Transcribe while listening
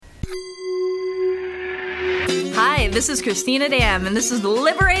Hi, this is Christina Dam, and this is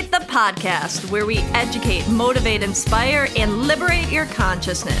Liberate the Podcast, where we educate, motivate, inspire, and liberate your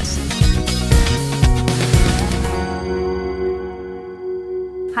consciousness.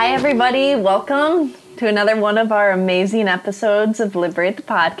 Hi, everybody. Welcome to another one of our amazing episodes of Liberate the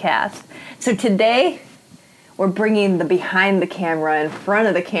Podcast. So today, we're bringing the behind the camera in front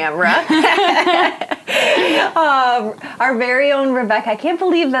of the camera. Our very own Rebecca. I can't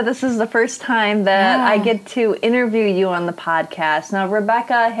believe that this is the first time that I get to interview you on the podcast. Now,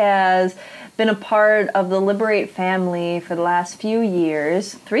 Rebecca has been a part of the Liberate family for the last few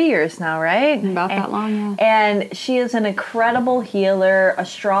years. 3 years now, right? About that long, yeah. And she is an incredible healer,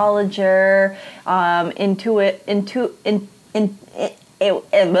 astrologer, blah, blah,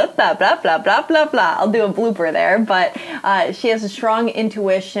 blah, blah, blah, blah. I'll do a blooper there, but she has a strong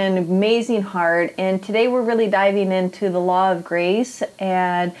intuition, amazing heart, and today we're really diving into the law of grace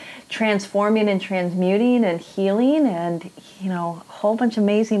and transforming and transmuting and healing and, a whole bunch of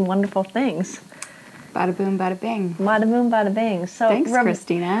amazing, wonderful things. Bada boom, bada bing. Bada boom, bada bing. So, thanks,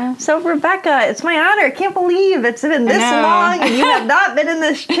 Christina. So, Rebecca, it's my honor. I can't believe it's been this long and you have not been in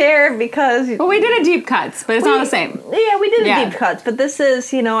this chair because... Well, we did a deep cuts, but it's not the same. Yeah, we did a deep cuts, but this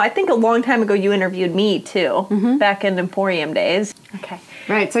is, I think a long time ago you interviewed me, too, back in Emporium days. Okay.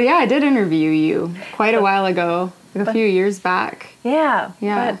 Right, so I did interview you quite a while ago, a few years back. Yeah.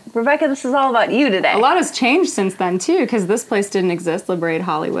 But Rebecca, this is all about you today. A lot has changed since then, too, because this place didn't exist, Liberate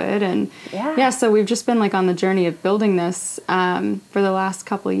Hollywood. And so we've just been on the journey of building this for the last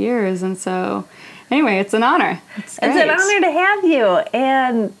couple of years. And so, anyway, it's an honor. It's an honor to have you.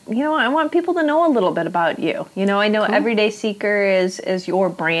 And, I want people to know a little bit about you. I know cool. Everyday Seeker is your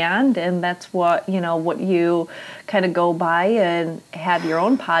brand, and that's what, what you kind of go by and have your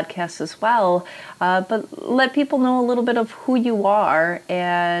own podcast as well. But let people know a little bit of who you are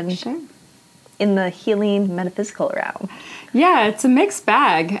and in the healing metaphysical realm. Yeah, it's a mixed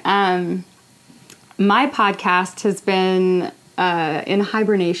bag. My podcast has been in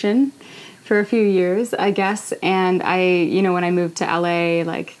hibernation for a few years, I guess. And I, when I moved to LA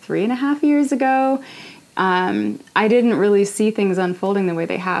 3.5 years ago, I didn't really see things unfolding the way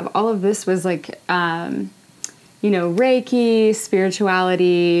they have. All of this was Reiki,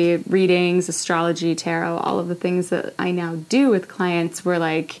 spirituality, readings, astrology, tarot, all of the things that I now do with clients were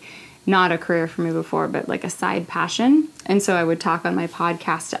not a career for me before, but a side passion. And so I would talk on my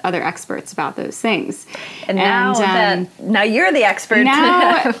podcast to other experts about those things. And now you're the expert.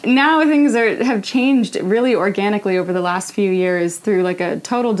 Now things have changed really organically over the last few years through a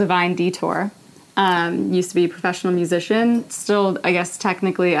total divine detour. Used to be a professional musician. Still, I guess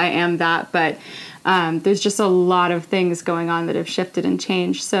technically I am that, but there's just a lot of things going on that have shifted and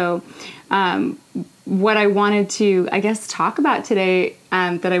changed. So what I wanted to, I guess, talk about today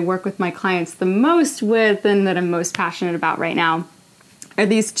that I work with my clients the most with and that I'm most passionate about right now are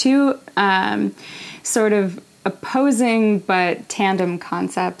these two sort of opposing but tandem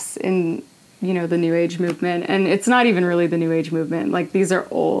concepts in the New Age movement. And it's not even really the New Age movement. These are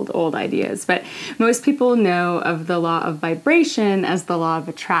old ideas. But most people know of the law of vibration as the law of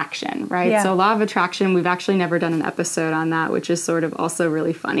attraction, right? Yeah. So law of attraction, we've actually never done an episode on that, which is sort of also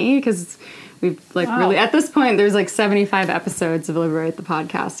really funny because we've really, at this point, there's 75 episodes of Liberate the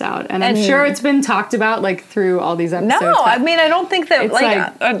Podcast out. And I'm sure it's been talked about through all these episodes. No, I don't think that,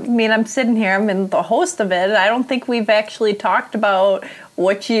 I'm sitting here, I'm the host of it, and I don't think we've actually talked about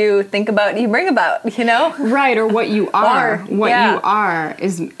what you think about, you bring about, Right, or what you are. You are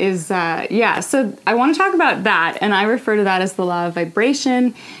is So I want to talk about that, and I refer to that as the law of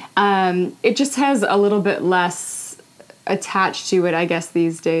vibration. It just has a little bit less attached to it, I guess,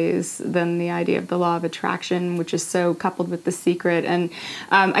 these days than the idea of the law of attraction, which is so coupled with The Secret. And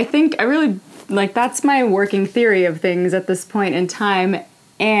I think I really, that's my working theory of things at this point in time.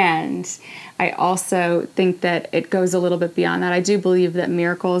 And I also think that it goes a little bit beyond that. I do believe that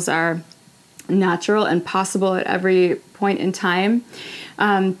miracles are natural and possible at every point in time,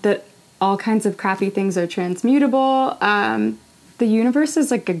 that all kinds of crappy things are transmutable. The universe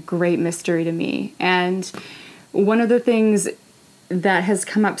is a great mystery to me. And one of the things that has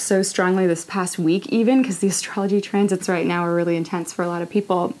come up so strongly this past week, even because the astrology transits right now are really intense for a lot of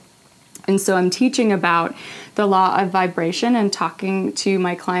people. And so I'm teaching about the law of vibration and talking to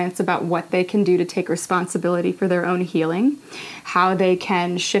my clients about what they can do to take responsibility for their own healing, how they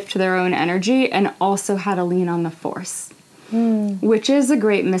can shift their own energy, and also how to lean on the force, which is a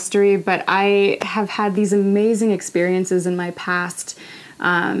great mystery. But I have had these amazing experiences in my past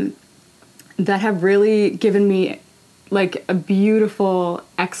that have really given me a beautiful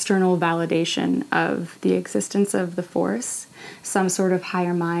external validation of the existence of the force. some sort of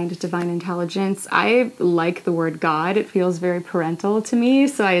higher mind, divine intelligence. I like the word God. It feels very parental to me,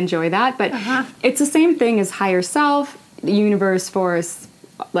 so I enjoy that. But it's the same thing as higher self, the universe, force,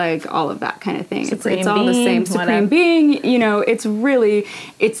 like all of that kind of thing. It's all the same. Supreme being, you know, it's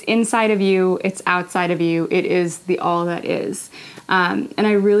inside of you, it's outside of you. It is the all that is. And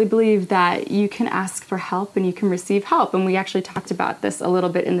I really believe that you can ask for help and you can receive help. And we actually talked about this a little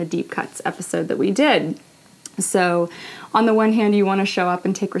bit in the Deep Cuts episode that we did. So on the one hand, you want to show up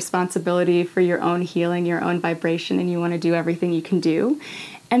and take responsibility for your own healing, your own vibration, and you want to do everything you can do.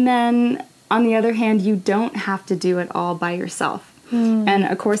 And then on the other hand, you don't have to do it all by yourself. And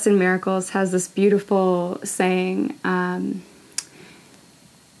A Course in Miracles has this beautiful saying,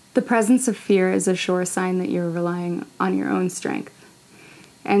 the presence of fear is a sure sign that you're relying on your own strength.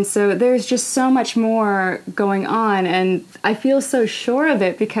 And so there's just so much more going on, and I feel so sure of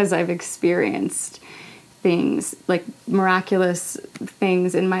it because I've experienced things, like miraculous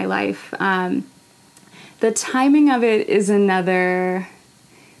things in my life. The timing of it is another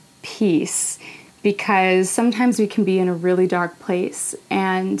piece, because sometimes we can be in a really dark place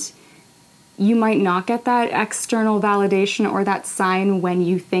and you might not get that external validation or that sign when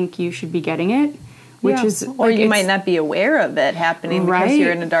you think you should be getting it, which is or you might not be aware of it happening because right.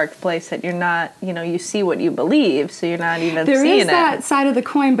 you're in a dark place that you're not, you know, you see what you believe, so you're not even there seeing it. There is that side of the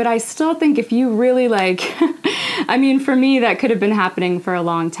coin, but I still think if you really like, I mean, for me, that could have been happening for a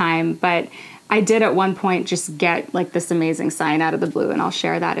long time, but I did at one point just get like this amazing sign out of the blue, and I'll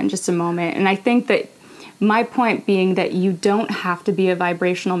share that in just a moment. And I think that my point being that you don't have to be a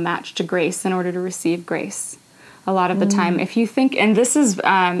vibrational match to grace in order to receive grace. A lot of the time, if you think, and this is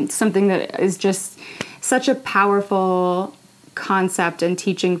something that is just such a powerful concept and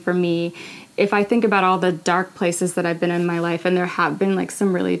teaching for me. If I think about all the dark places that I've been in my life, and there have been like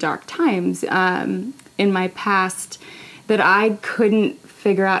some really dark times in my past that I couldn't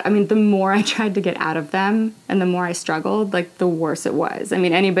figure out. I mean, the more I tried to get out of them and the more I struggled, like the worse it was. I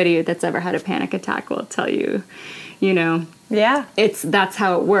mean, anybody that's ever had a panic attack will tell you, you know, that's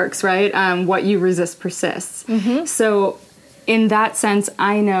how it works, right? What you resist persists. So in that sense,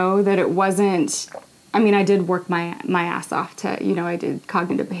 I know that it wasn't, I mean, I did work my ass off to, you know, I did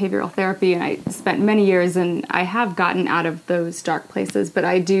cognitive behavioral therapy, and I spent many years, and I have gotten out of those dark places, but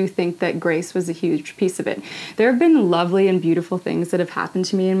I do think that grace was a huge piece of it. There have been lovely and beautiful things that have happened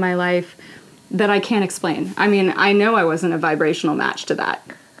to me in my life that I can't explain. I mean, I know I wasn't a vibrational match to that.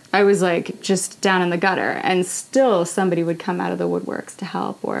 I was like just down in the gutter, and still somebody would come out of the woodworks to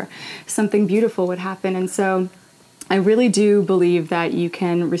help, or something beautiful would happen. And so I really do believe that you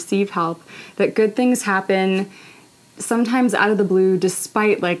can receive help, that good things happen sometimes out of the blue,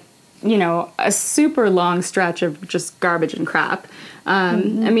 despite like, you know, a super long stretch of just garbage and crap. I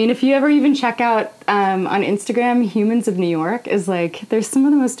mean, if you ever even check out on Instagram, Humans of New York is like, there's some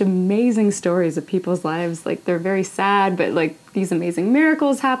of the most amazing stories of people's lives. Like, they're very sad, but like these amazing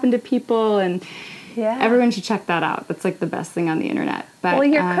miracles happen to people, and everyone should check that out. That's like the best thing on the internet. But, well,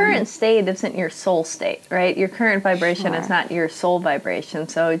 your current state isn't your soul state, right? Your current vibration is not your soul vibration.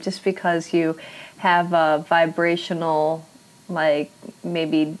 So just because you have a vibrational, like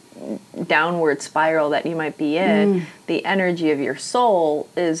maybe downward spiral that you might be in, the energy of your soul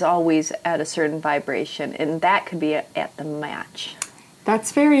is always at a certain vibration, and that could be at the match.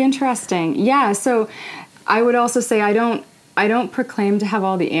 That's very interesting. Yeah, so I would also say I don't proclaim to have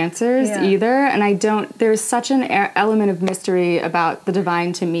all the answers either, and there's such an element of mystery about the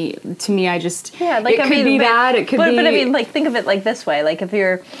divine to me. I just, it could be that, it could be... But I mean, like, think of it like this way, like if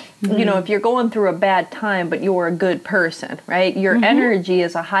you're, you know, if you're going through a bad time, but you're a good person, right? Your energy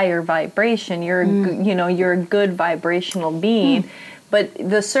is a higher vibration, you're, you know, you're a good vibrational being, but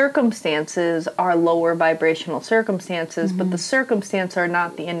the circumstances are lower vibrational circumstances, but the circumstances are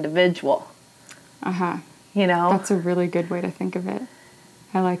not the individual. You know? That's a really good way to think of it.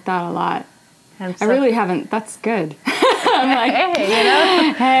 I like that a lot. And so, I really haven't. That's good. I'm like, hey, you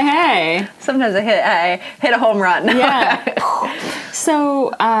know? Hey. Sometimes I hit a home run. Yeah.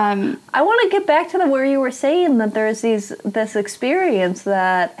 So, I want to get back to where you were saying that there's this experience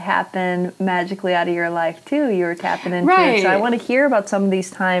that happened magically out of your life too. You were tapping into it. So I want to hear about some of these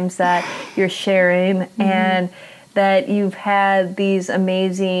times that you're sharing, and that you've had these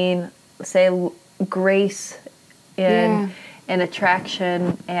amazing, say, grace and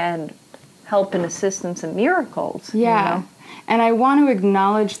attraction and help and assistance and miracles. Yeah. You know? And I want to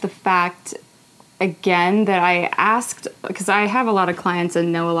acknowledge the fact, again, that I asked, because I have a lot of clients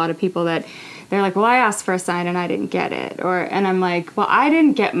and know a lot of people that they're like, well, I asked for a sign and I didn't get it. And I'm like, well, I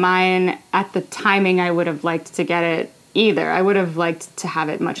didn't get mine at the timing I would have liked to get it either. I would have liked to have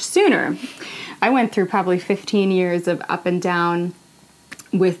it much sooner. I went through probably 15 years of up and down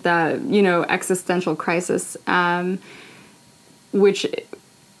with, existential crisis, which,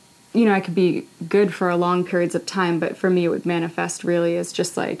 I could be good for a long periods of time, but for me it would manifest really as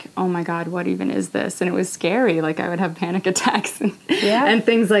just like, oh my God, what even is this? And it was scary. Like I would have panic attacks and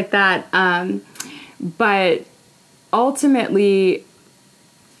things like that. But ultimately,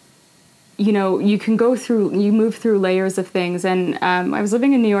 you move through layers of things. And I was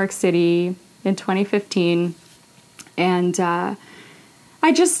living in New York City in 2015, and I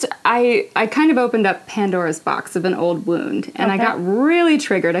kind of opened up Pandora's box of an old wound, and I got really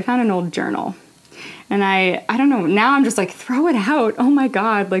triggered. I found an old journal, and I don't know, now I'm just like, throw it out. Oh my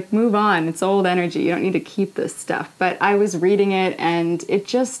God, like move on. It's old energy. You don't need to keep this stuff. But I was reading it, and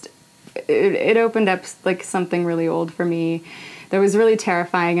it opened up like something really old for me that was really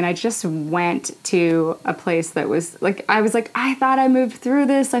terrifying. And I just went to a place that was like, I thought I moved through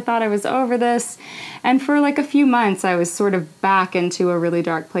this. I thought I was over this. And for like a few months, I was sort of back into a really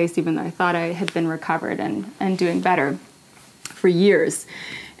dark place, even though I thought I had been recovered and doing better for years.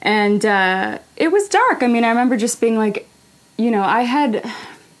 And it was dark. I mean, I remember just being like,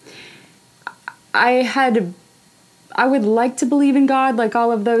 I would like to believe in God, like all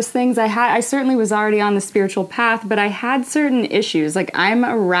of those things. I certainly was already on the spiritual path, but I had certain issues. Like I'm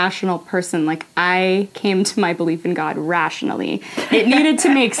a rational person. Like I came to my belief in God rationally. It needed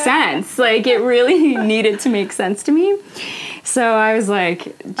to make sense. Like it really needed to make sense to me. So I was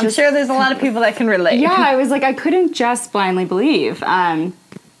like, I'm sure there's a lot of people that can relate. Yeah, I was like, I couldn't just blindly believe.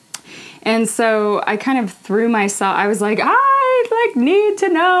 And so I kind of threw myself, I was like, I need to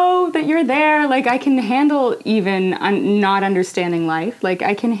know that you're there. Like I can handle even not understanding life. Like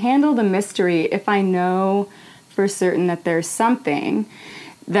I can handle the mystery if I know for certain that there's something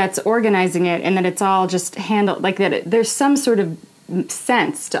that's organizing it and that it's all just handled, like that there's some sort of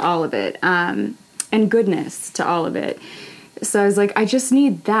sense to all of it, and goodness to all of it. So I was like, I just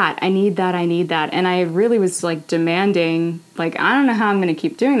need that. I need that. I need that. And I really was like demanding, like, I don't know how I'm going to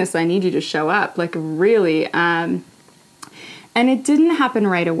keep doing this. I need you to show up. Like really. And it didn't happen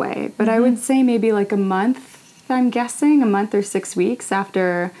right away, but I would say maybe like a month, I'm guessing, a month or 6 weeks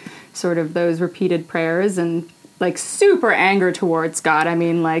after sort of those repeated prayers and like super anger towards God. I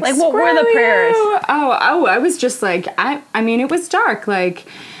mean, like what were the prayers? Oh, I was just like, I mean, it was dark. Like,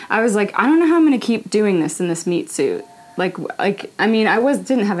 I was like, I don't know how I'm going to keep doing this in this meat suit. Like, I mean,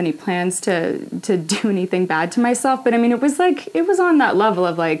 didn't have any plans to do anything bad to myself, but I mean, it was on that level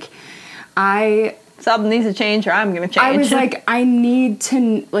of like, something needs to change or I'm going to change. I was like, I need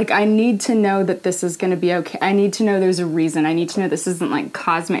to know that this is going to be okay. I need to know there's a reason. I need to know this isn't like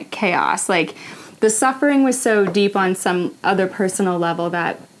cosmic chaos. Like the suffering was so deep on some other personal level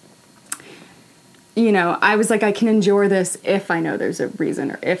that, I was like, I can endure this if I know there's a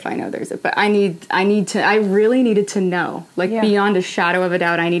reason or if I know there's but I really needed to know, like beyond a shadow of a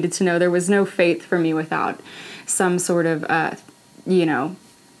doubt, I needed to know there was no faith for me without some sort of,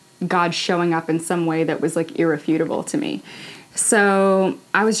 God showing up in some way that was like irrefutable to me. So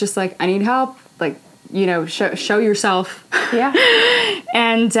I was just like, I need help. Like, show yourself. Yeah.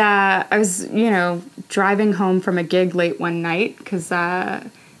 And I was, driving home from a gig late one night because,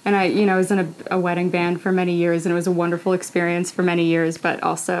 and I was in a wedding band for many years, and it was a wonderful experience for many years. But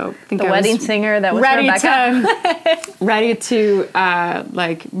also, I think the wedding singer that was Rebecca. ready to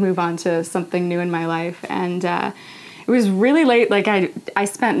like move on to something new in my life, and it was really late. Like I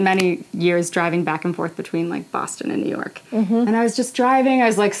spent many years driving back and forth between like Boston and New York, and I was just driving. I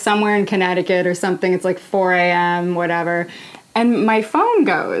was like somewhere in Connecticut or something. It's like 4 a.m. whatever. And my phone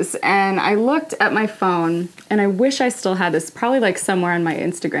goes, and I looked at my phone, and I wish I still had this, probably like somewhere on my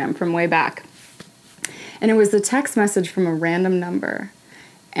Instagram from way back. And it was a text message from a random number.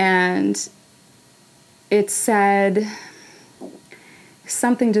 And it said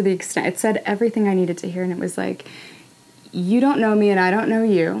something to the extent, it said everything I needed to hear. And it was like, you don't know me and I don't know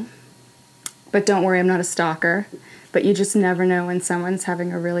you, but don't worry, I'm not a stalker. But you just never know when someone's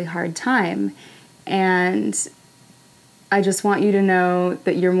having a really hard time. And I just want you to know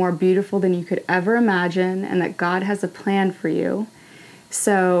that you're more beautiful than you could ever imagine and that God has a plan for you.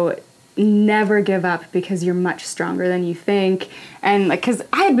 So never give up because you're much stronger than you think. And like, cause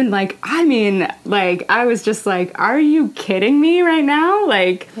I had been like, I was just like, are you kidding me right now?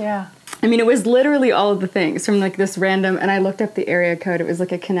 Like, yeah. I mean, it was literally all of the things from like this random, and I looked up the area code. It was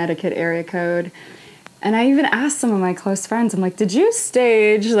like a Connecticut area code. And I even asked some of my close friends, I'm like, did you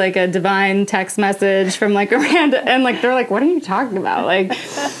stage like a divine text message from like a random, and like, they're like, what are you talking about? Like,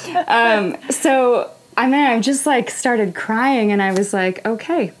 so I mean, I just like started crying, and I was like,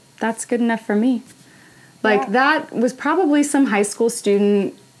 okay, that's good enough for me. Like that was probably some high school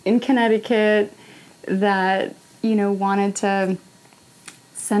student in Connecticut that, you know, wanted to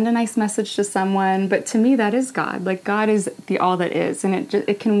send a nice message to someone. But to me, that is God. Like, God is the all that is. And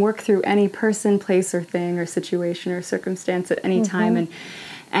it can work through any person, place, or thing, or situation, or circumstance at any time.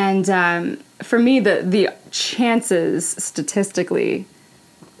 And for me, the chances statistically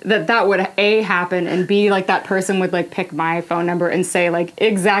that would A, happen, and B, like, that person would, like, pick my phone number and say, like,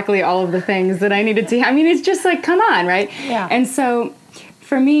 exactly all of the things that I needed to. I mean, it's just like, come on, right? Yeah. And so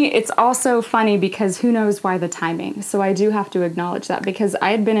for me, it's also funny because who knows why the timing. So I do have to acknowledge that, because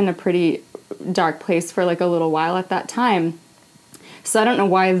I had been in a pretty dark place for, like, a little while at that time. So I don't know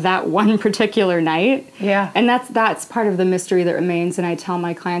why that one particular night. Yeah. And that's part of the mystery that remains. And I tell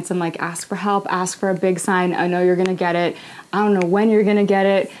my clients, I'm like, ask for help, ask for a big sign. I know you're going to get it. I don't know when you're going to get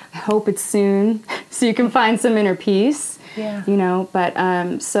it. I hope it's soon so you can find some inner peace. Yeah. You know,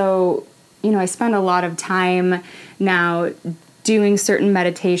 but so, you know, I spend a lot of time now doing certain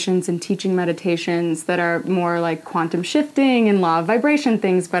meditations and teaching meditations that are more like quantum shifting and law of vibration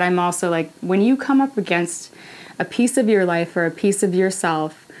things. But I'm also like, when you come up against a piece of your life or a piece of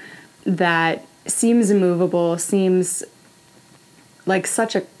yourself that seems immovable, seems like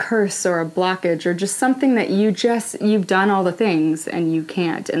such a curse or a blockage or just something that you've done all the things and you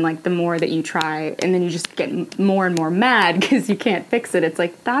can't, and like the more that you try and then you just get more and more mad because you can't fix it, it's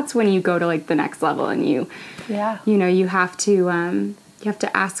like that's when you go to like the next level and you know, you have to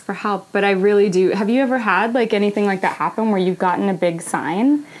ask for help. But I really do. Have you ever had like anything like that happen where you've gotten a big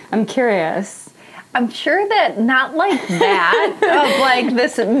sign? I'm curious. I'm sure that not like that, of like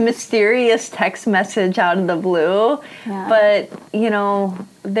this mysterious text message out of the blue, but you know,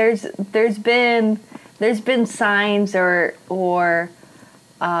 there's been signs or where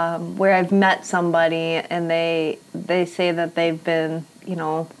I've met somebody and they say that they've been, you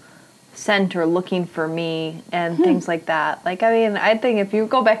know, sent or looking for me and things like that. Like, I mean, I think if you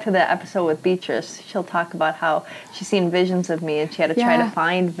go back to the episode with Beatrice, she'll talk about how she's seen visions of me and she had to try to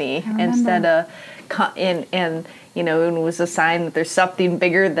find me instead of and you know, it was a sign that there's something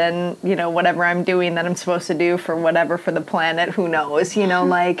bigger than, you know, whatever I'm doing that I'm supposed to do for the planet, who knows, you know,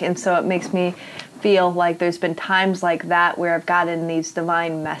 like, and so it makes me feel like there's been times like that where I've gotten these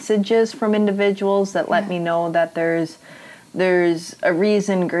divine messages from individuals that let me know that there's a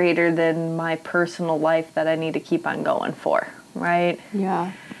reason greater than my personal life that I need to keep on going for, right?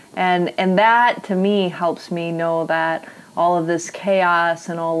 Yeah. And that to me helps me know that all of this chaos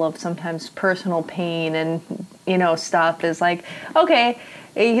and all of sometimes personal pain and, you know, stuff is like, okay,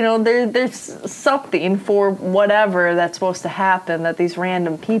 you know, there's something for whatever that's supposed to happen, that these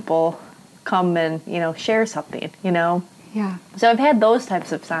random people come and, you know, share something, you know? Yeah. So I've had those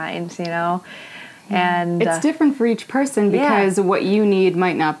types of signs, you know? And it's different for each person because what you need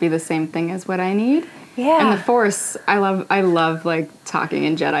might not be the same thing as what I need. Yeah. And the Force, I love like talking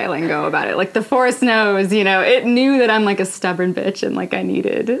in Jedi lingo about it. Like the Force knows, you know, it knew that I'm like a stubborn bitch and like I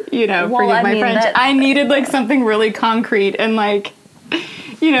needed, you know, forgive my French. I needed like something really concrete and like,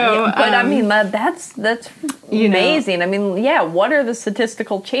 you know. Yeah, but I mean, that's amazing. Know. I mean, what are the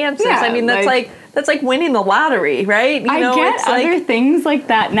statistical chances? Yeah, I mean, that's like winning the lottery, right? I get other things like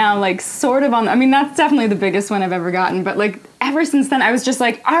that now, like sort of on. I mean, that's definitely the biggest one I've ever gotten. But like ever since then, I was just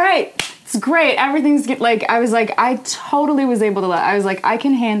like, all right, it's great. Everything's like. I was like, I totally was able to. I was like, I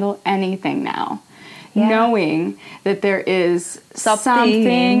can handle anything now. Yeah. Knowing that there is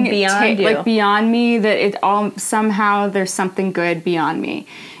something beyond you. Like beyond me, that it all somehow there's something good beyond me,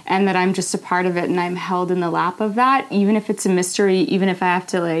 and that I'm just a part of it, and I'm held in the lap of that, even if it's a mystery, even if I have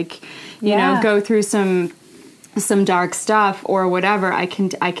to like, you know, go through some dark stuff or whatever, I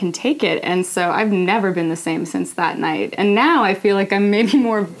can take it. And so I've never been the same since that night, and now I feel like I'm maybe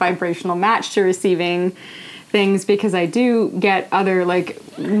more vibrational match to receiving things because I do get other like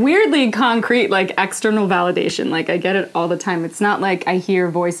weirdly concrete like external validation. Like I get it all the time. It's not like I hear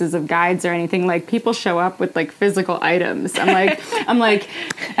voices of guides or anything. Like people show up with like physical items. I'm like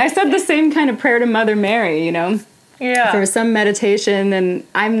I said the same kind of prayer to Mother Mary, you know, for some meditation, and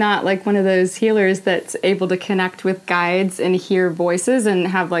I'm not like one of those healers that's able to connect with guides and hear voices and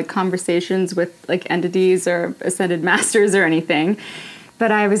have like conversations with like entities or ascended masters or anything.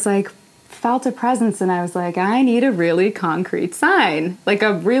 But I was like, felt a presence, and I was like, I need a really concrete sign, like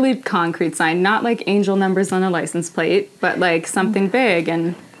a really concrete sign, not like angel numbers on a license plate, but like something big.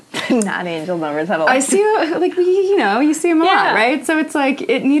 And not angel numbers on a license plate. I see, like, you know, you see them a lot, right? So it's like,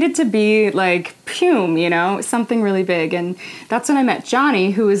 it needed to be like, you know, something really big. And that's when I met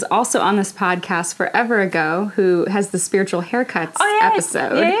Johnny, who is also on this podcast forever ago, who has the spiritual haircuts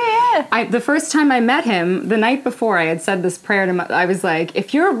episode. the first time I met him, the night before, I had said this prayer to I was like,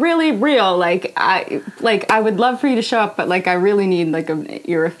 if you're really real, like I would love for you to show up, but like I really need like an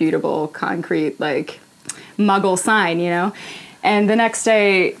irrefutable, concrete, like Muggle sign, you know? And the next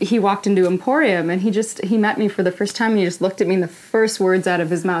day, he walked into Emporium, and he met me for the first time, and he just looked at me, and the first words out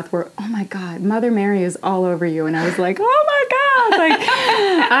of his mouth were, "Oh my God, Mother Mary is all over you." And I was like, "Oh my God!" Like,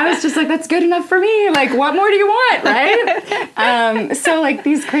 I was just like, "That's good enough for me. Like, what more do you want, right?" So like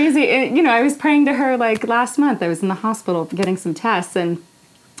these crazy, you know, I was praying to her like last month. I was in the hospital getting some tests, and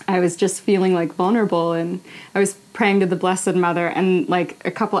I was just feeling like vulnerable, and I was praying to the Blessed Mother, and like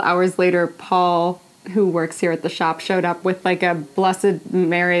a couple hours later, Paul, who works here at the shop, showed up with like a Blessed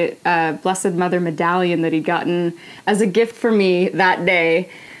Mother medallion that he'd gotten as a gift for me that day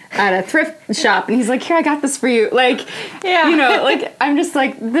at a thrift shop, and he's like, "Here, I got this for you." Like, you know, like I'm just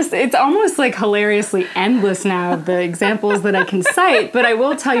like this. It's almost like hilariously endless now, the examples that I can cite. But I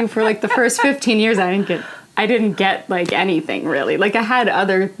will tell you, for like the first 15 years, I didn't get like anything really. Like I had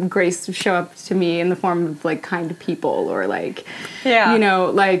other grace show up to me in the form of like kind people, or like, you know,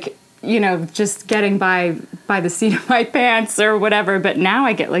 like, you know, just getting by the seat of my pants or whatever. But now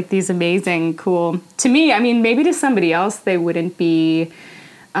I get like these amazing, cool, to me, I mean, maybe to somebody else they wouldn't be,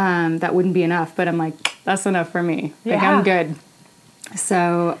 that wouldn't be enough, but I'm like, that's enough for me. Like I'm good.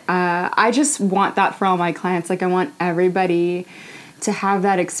 So I just want that for all my clients. Like I want everybody to have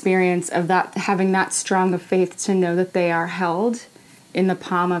that experience of that, having that strong of faith to know that they are held in the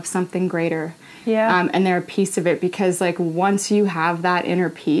palm of something greater. And they're a piece of it, because like once you have that inner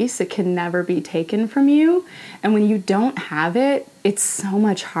peace, it can never be taken from you. And when you don't have it, it's so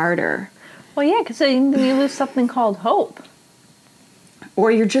much harder. Well, yeah, because you lose something called hope.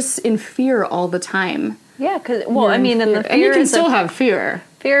 Or you're just in fear all the time. Yeah, because, well, I mean, and the fear, and you can still have fear.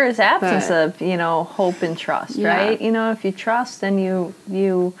 Fear is absence of, you know, hope and trust, right? You know, if you trust, then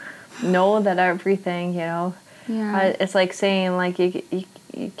you know that everything, you know. It's like saying, like,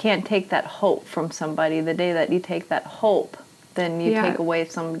 you can't take that hope from somebody. The day that you take that hope, then you take away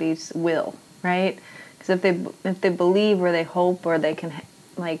somebody's will, right? Because if they believe, or they hope, or they can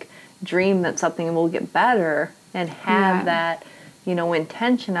like dream that something will get better, and have that, you know,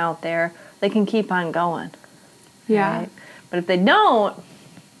 intention out there, they can keep on going. Right? But if they don't,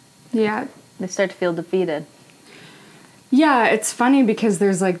 they start to feel defeated. Yeah, it's funny because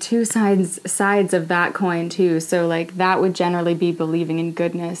there's like two sides of that coin too. So like that would generally be believing in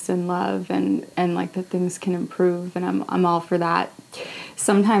goodness and love, and like that things can improve, and I'm all for that.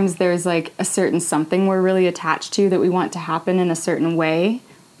 Sometimes there's like a certain something we're really attached to that we want to happen in a certain way.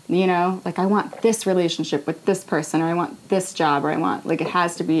 You know, like I want this relationship with this person, or I want this job, or I want, like, it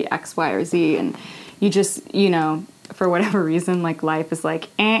has to be X, Y, or Z. And you just, you know, for whatever reason, like life is like,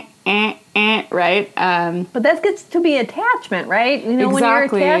 right? But that gets to be attachment, right? You know, when you're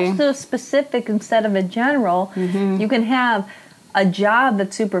attached to a specific instead of a general, you can have a job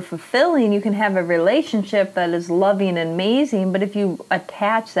that's super fulfilling. You can have a relationship that is loving and amazing. But if you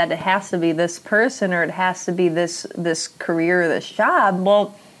attach that it has to be this person, or it has to be this career or this job,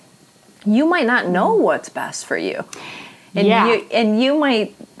 well, you might not know what's best for you. And you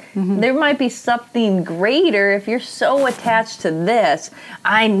might, there might be something greater if you're so attached to this.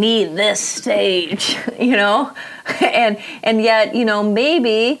 I need this stage, you know? And yet, you know,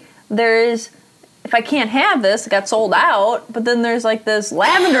 maybe there's, if I can't have this, it got sold out, but then there's like this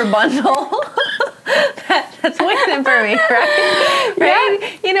lavender bundle that's waiting for me, right?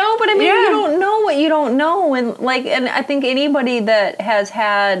 Right? You know, but I mean, you don't know what you don't know. And like, and I think anybody that has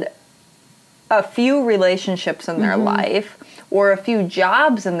had a few relationships in their life, or a few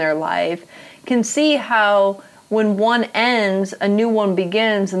jobs in their life, can see how when one ends, a new one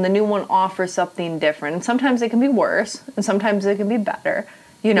begins, and the new one offers something different. And sometimes it can be worse, and sometimes it can be better,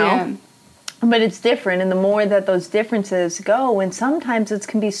 you know? But it's different, and the more that those differences go, and sometimes it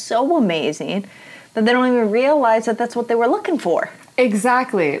can be so amazing that they don't even realize that that's what they were looking for.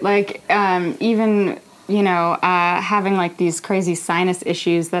 Exactly. Like, even, you know, having like these crazy sinus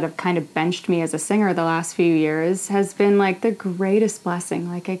issues that have kind of benched me as a singer the last few years has been like the greatest blessing.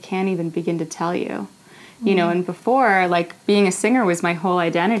 Like, I can't even begin to tell you, you know. And before, like, being a singer was my whole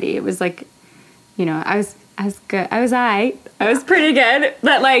identity. It was like, you know, I was good. I was pretty good,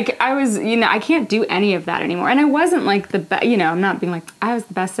 but like I was, you know, I can't do any of that anymore. And I wasn't like the best, you know, I'm not being like I was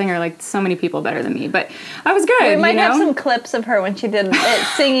the best singer, like so many people better than me, but I was good. We might have some clips of her when she did it,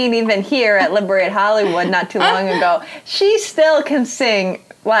 singing even here at Liberate Hollywood not too long ago. She still can sing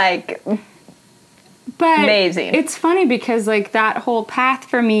like amazing. It's funny because like that whole path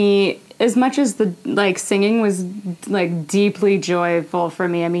for me, as much as the like singing was like deeply joyful for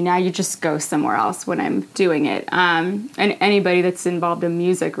me, I mean, now you just go somewhere else when I'm doing it. And anybody that's involved in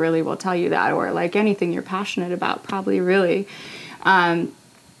music really will tell you that, or like anything you're passionate about, probably really.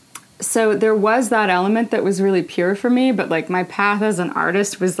 So there was that element that was really pure for me, but like my path as an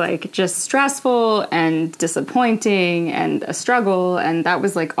artist was like just stressful and disappointing and a struggle, and that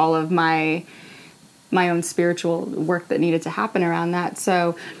was like all of my own spiritual work that needed to happen around that.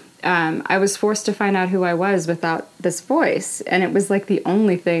 So I was forced to find out who I was without this voice, and it was like the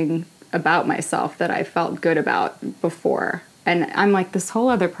only thing about myself that I felt good about before. And I'm like this whole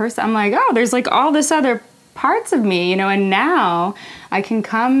other person. I'm like, oh, there's like all this other parts of me, you know, and now I can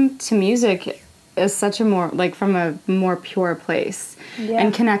come to music as such a more, like from a more pure place,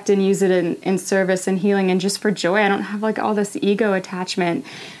 and connect and use it in service and healing and just for joy. I don't have like all this ego attachment.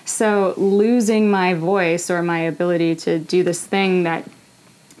 So losing my voice or my ability to do this thing that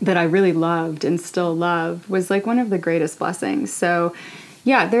I really loved and still love was like one of the greatest blessings. So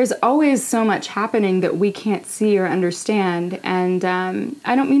yeah, there's always so much happening that we can't see or understand. And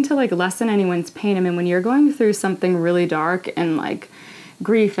I don't mean to like lessen anyone's pain. I mean, when you're going through something really dark and like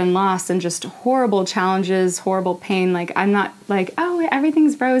grief and loss and just horrible challenges, horrible pain, like I'm not like, oh,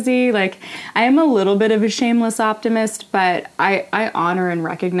 everything's rosy. Like I am a little bit of a shameless optimist, but I honor and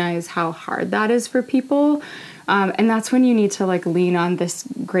recognize how hard that is for people. And that's when you need to like lean on this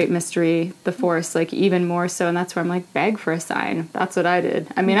great mystery, the Force, like even more so. And that's where I'm like, beg for a sign. That's what I did.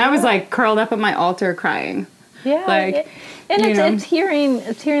 I mean, I was like curled up at my altar crying. Yeah. Like, and it's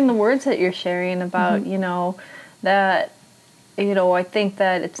hearing the words that you're sharing about, you know, that, you know, I think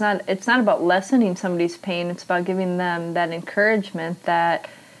that it's not about lessening somebody's pain. It's about giving them that encouragement that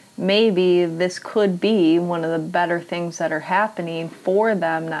maybe this could be one of the better things that are happening for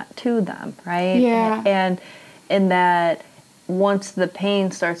them, not to them. Right. Yeah. And that once the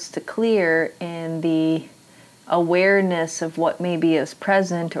pain starts to clear and the awareness of what maybe is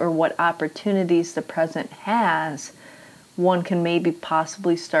present or what opportunities the present has, one can maybe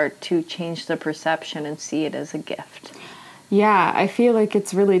possibly start to change the perception and see it as a gift. Yeah, I feel like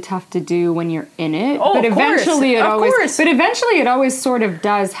it's really tough to do when you're in it. Oh, but of eventually course. But eventually it always sort of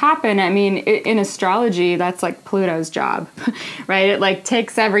does happen. I mean, in astrology, that's like Pluto's job, right? It like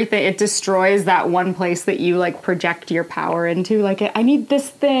takes everything, it destroys that one place that you like project your power into. Like, I need this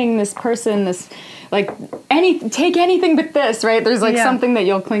thing, this person, this like take anything but this, right? There's like something that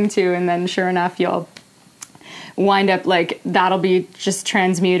you'll cling to, and then sure enough, you'll wind up like that'll be just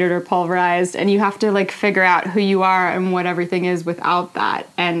transmuted or pulverized, and you have to like figure out who you are and what everything is without that.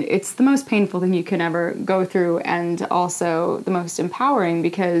 And it's the most painful thing you can ever go through, and also the most empowering,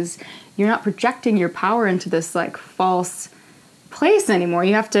 because you're not projecting your power into this like false place anymore.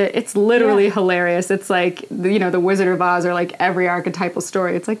 You have to, it's literally hilarious. It's like, you know, the Wizard of Oz, or like every archetypal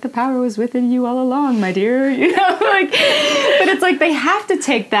story. It's like the power was within you all along, my dear, you know, like, but it's like they have to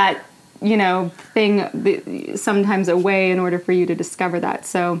take that, you know, thing sometimes away in order for you to discover that.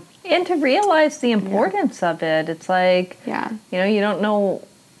 So, and to realize the importance of it. It's like, you know, you don't know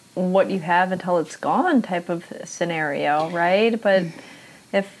what you have until it's gone type of scenario, right? But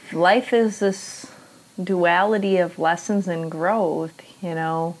if life is this duality of lessons and growth, you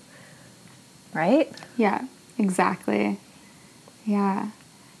know, right? Yeah, exactly. Yeah.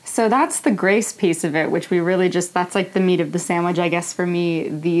 So that's the grace piece of it, which we really just, that's like the meat of the sandwich, I guess, for me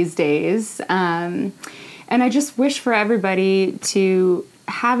these days. And I just wish for everybody to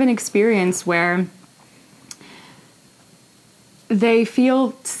have an experience where they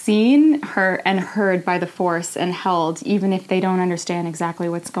feel seen, heard by the Force and held, even if they don't understand exactly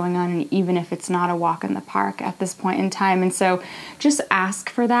what's going on, and even if it's not a walk in the park at this point in time. And so just ask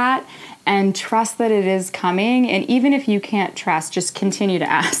for that and trust that it is coming. And even if you can't trust, just continue to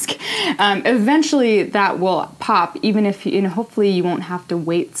ask. Eventually that will pop, even if, you know, hopefully you won't have to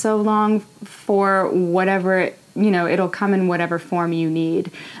wait so long for whatever, you know, it'll come in whatever form you need.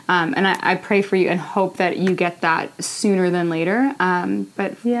 And I pray for you and hope that you get that sooner than later.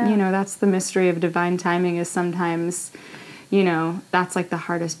 But, you know, that's the mystery of divine timing, is sometimes, you know, that's like the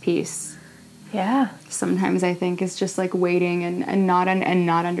hardest piece. Yeah. Sometimes I think it's just like waiting and not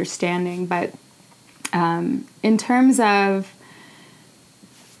understanding. But in terms of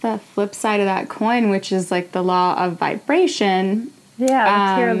the flip side of that coin, which is like the law of vibration. Yeah,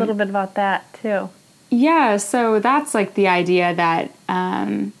 let's hear a little bit about that too. Yeah, so that's like the idea that,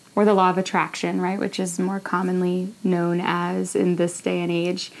 or the law of attraction, right, which is more commonly known as in this day and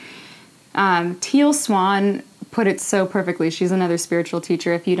age. Teal Swan put it so perfectly. She's another spiritual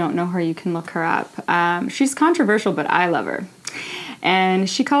teacher. If you don't know her, you can look her up. She's controversial, but I love her. And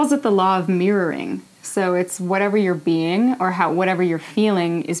she calls it the law of mirroring. So it's whatever you're being or whatever you're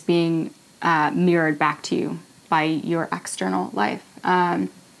feeling is being mirrored back to you by your external life.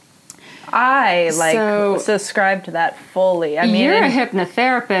 I subscribe to that fully. I mean, you're a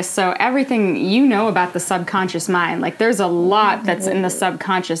hypnotherapist, so everything you know about the subconscious mind, like there's a lot that's in the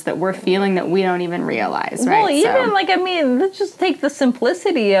subconscious that we're feeling that we don't even realize, right? Well, even let's just take the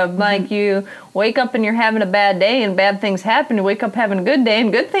simplicity of you wake up and you're having a bad day and bad things happen. You wake up having a good day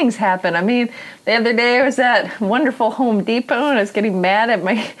and good things happen. I mean, the other day I was at wonderful Home Depot and I was getting mad at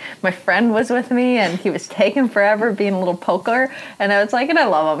my friend was with me and he was taking forever being a little poker. And I was like, and I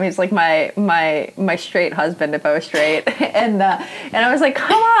love him. He's like my straight husband if I was straight. And I was like,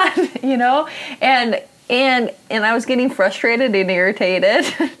 come on, and I was getting frustrated and irritated.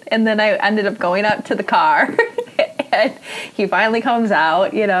 And then I ended up going out to the car and he finally comes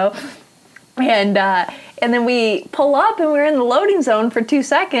out, and then we pull up and we're in the loading zone for 2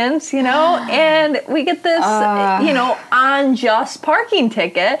 seconds, and we get this, unjust parking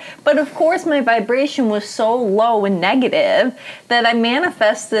ticket. But of course my vibration was so low and negative that I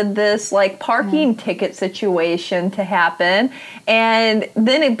manifested this parking ticket situation to happen. And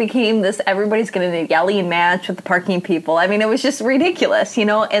then it became this, everybody's going to yelling match with the parking people. I mean, it was just ridiculous, and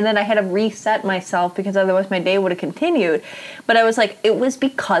then I had to reset myself because otherwise my day would have continued. But I was like, it was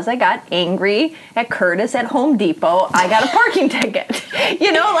because I got angry at Curtis at Home Depot. I got a parking ticket,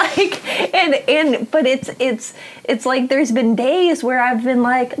 but it's like there's been days where I've been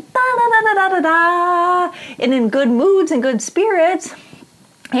like da da da da da da, and in good moods and good spirits,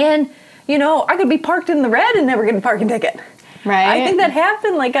 and I could be parked in the red and never get a parking ticket. Right. I think that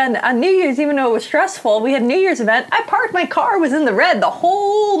happened on New Year's, even though it was stressful. We had a New Year's event. I parked my car, was in the red the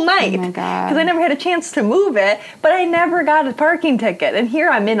whole night. Oh my God. Because I never had a chance to move it, but I never got a parking ticket. And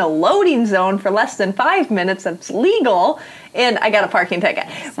here I'm in a loading zone for less than 5 minutes that's legal, and I got a parking ticket.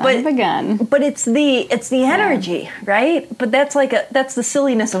 Son of a gun. But it's the energy, right? But that's that's the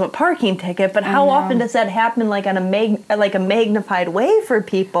silliness of a parking ticket. But how often does that happen on a magnified way for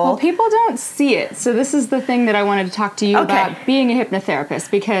people? Well, people don't see it. So this is the thing that I wanted to talk to you about being a hypnotherapist,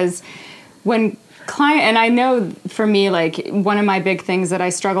 because when and I know for me, one of my big things that I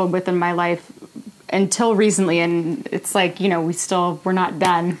struggled with in my life until recently, and it's we're not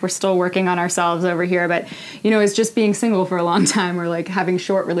done. We're still working on ourselves over here, but it's just being single for a long time, or having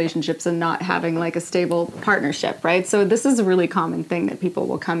short relationships and not having a stable partnership, right? So this is a really common thing that people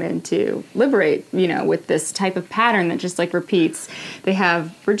will come in to liberate, with this type of pattern that just repeats. They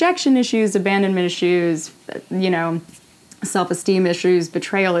have rejection issues, abandonment issues, self-esteem issues,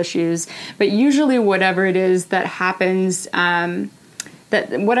 betrayal issues, but usually whatever it is that happens,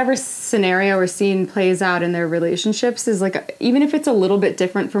 that whatever scenario or scene plays out in their relationships is even if it's a little bit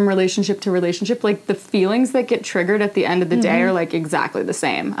different from relationship to relationship, the feelings that get triggered at the end of the day are exactly the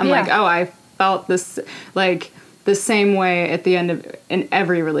same. I'm I felt this the same way at the end of in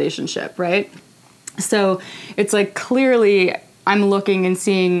every relationship, right? So it's clearly I'm looking and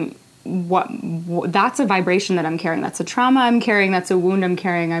seeing what that's a vibration that I'm carrying. That's a trauma I'm carrying. That's a wound I'm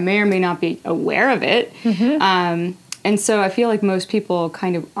carrying. I may or may not be aware of it. And so I feel like most people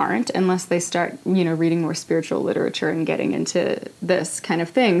kind of aren't unless they start, reading more spiritual literature and getting into this kind of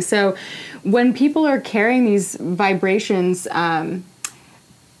thing. So when people are carrying these vibrations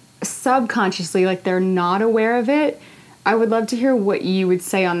subconsciously, they're not aware of it, I would love to hear what you would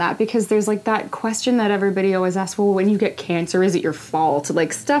say on that, because there's that question that everybody always asks, well, when you get cancer, is it your fault?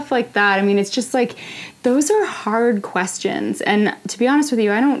 Stuff like that. I mean, it's just those are hard questions. And to be honest with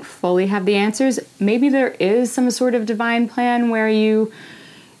you, I don't fully have the answers. Maybe there is some sort of divine plan where you,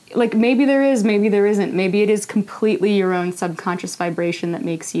 maybe there is, maybe there isn't. Maybe it is completely your own subconscious vibration that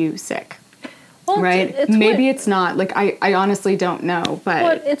makes you sick. Well, right? Maybe it's not. I honestly don't know.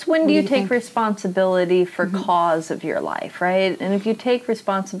 But it's when do you take responsibility for cause of your life, right? And if you take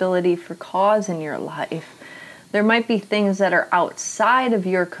responsibility for cause in your life, there might be things that are outside of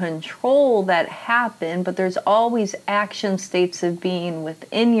your control that happen, but there's always action states of being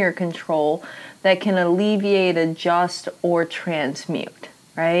within your control that can alleviate, adjust, or transmute,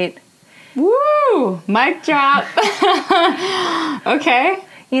 right? Woo! Mic drop. Okay.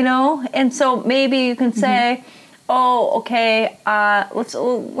 And so maybe you can say, oh, okay, let's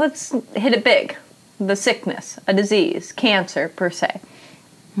hit it big. The sickness, a disease, cancer per se.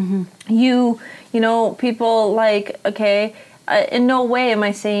 People okay, in no way am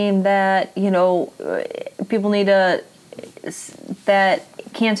I saying that, people need that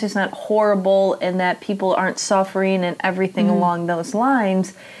cancer is not horrible and that people aren't suffering and everything along those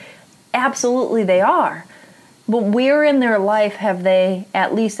lines. Absolutely they are. But where in their life have they,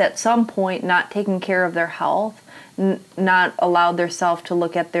 at least at some point, not taken care of their health, not allowed themselves to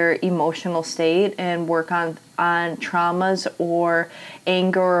look at their emotional state and work on traumas or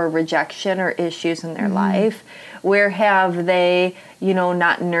anger or rejection or issues in their life? Where have they,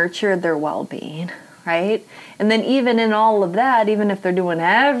 not nurtured their well-being, right? And then even in all of that, even if they're doing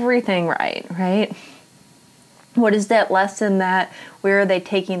everything right? What is that lesson that, where are they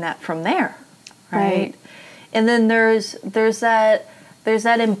taking that from there, right? And then there's that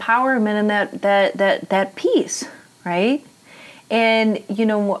empowerment and that peace, right? And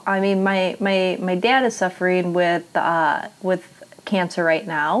my dad is suffering with cancer right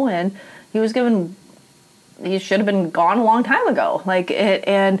now, and he should have been gone a long time ago.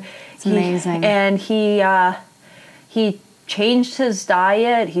 It's amazing. And he changed his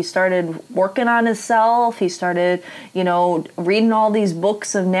diet. He started working on himself. He started, reading all these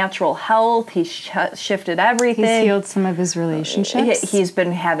books of natural health. He shifted everything. He's healed some of his relationships. He's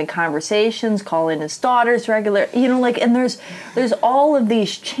been having conversations, calling his daughters regular, and there's all of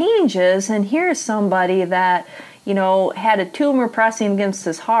these changes. And here's somebody that, had a tumor pressing against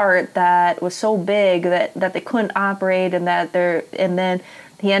his heart that was so big that they couldn't operate, and then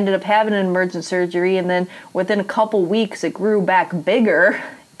he ended up having an emergent surgery, and then within a couple weeks it grew back bigger,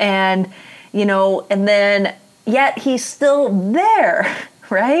 and then yet he's still there,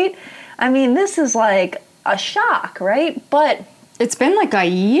 right? I mean, this is like a shock, right? But it's been like a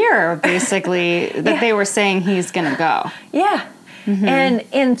year basically that they were saying he's gonna go. Yeah.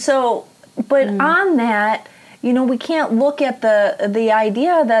 And so, but on that, we can't look at the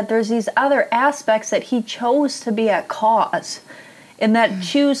idea that there's these other aspects that he chose to be at cause. And that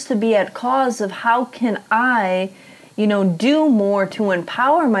choose to be at cause of how can I, do more to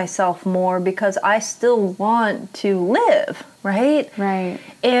empower myself more because I still want to live, right? Right.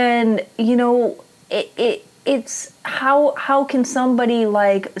 And, it's how can somebody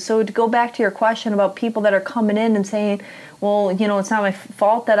so to go back to your question about people that are coming in and saying, well, it's not my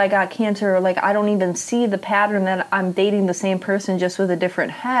fault that I got cancer, or I don't even see the pattern that I'm dating the same person just with a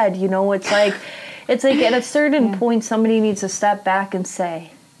different head. It's like at a certain point, somebody needs to step back and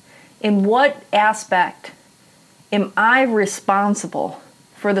say, in what aspect am I responsible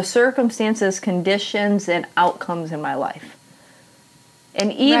for the circumstances, conditions, and outcomes in my life?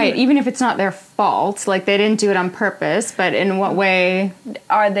 And even if it's not their fault, they didn't do it on purpose, but in what way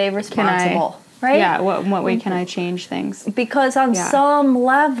are they responsible? Right? Yeah, what way can I change things? Because on some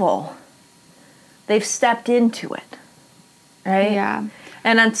level, they've stepped into it, right? Yeah.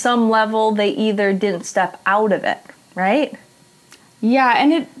 And on some level, they either didn't step out of it, right? Yeah,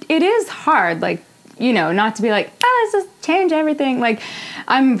 and it is hard, not to be let's just change everything.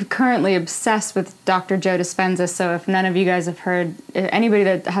 I'm currently obsessed with Dr. Joe Dispenza, so if none of you guys have heard, anybody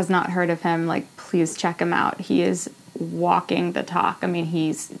that has not heard of him, please check him out. He is walking the talk. I mean,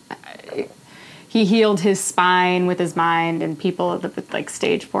 he healed his spine with his mind, and people with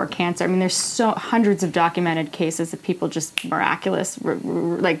stage 4 cancer. I mean, there's hundreds of documented cases of people just miraculous,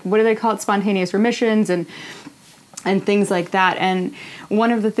 what do they call it? Spontaneous remissions and things like that. And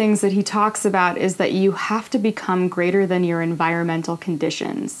one of the things that he talks about is that you have to become greater than your environmental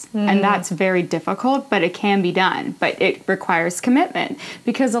conditions. And that's very difficult, but it can be done. But it requires commitment,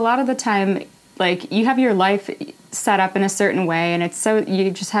 because a lot of the time, you have your life set up in a certain way, and it's so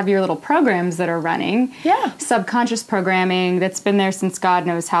you just have your little programs that are running. Yeah. Subconscious programming that's been there since God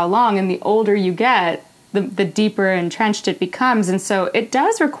knows how long, and the older you get, the deeper entrenched it becomes. And so it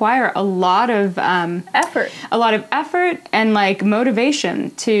does require a lot of effort. A lot of effort and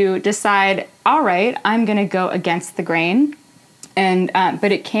motivation to decide, all right, I'm going to go against the grain. And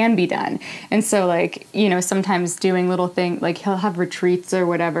but it can be done. And so sometimes doing little things, he'll have retreats or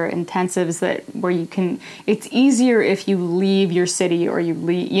whatever, intensives where you can, it's easier if you leave your city, or you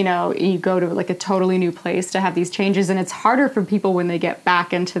you go to a totally new place to have these changes. And it's harder for people when they get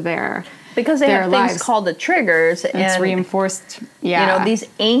back into because they have things called the triggers, and it's reinforced. Yeah. These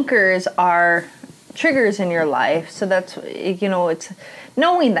anchors are triggers in your life. So that's, it's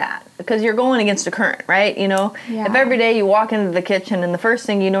knowing that, because you're going against the current, right? If every day you walk into the kitchen and the first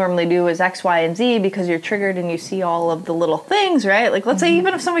thing you normally do is X, Y, and Z because you're triggered and you see all of the little things, right? Let's say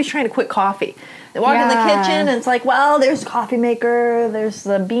even if somebody's trying to quit coffee, they walk in the kitchen and it's there's the coffee maker, there's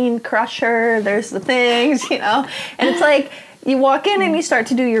the bean crusher, there's the things, and it's you walk in and you start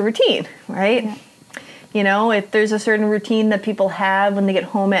to do your routine, right? Yeah. If there's a certain routine that people have when they get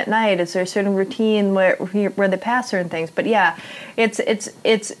home at night, is there a certain routine where they pass certain things? But yeah,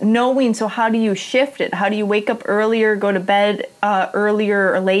 it's knowing. So how do you shift it? How do you wake up earlier, go to bed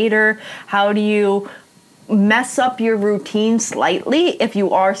earlier or later? How do you mess up your routine slightly if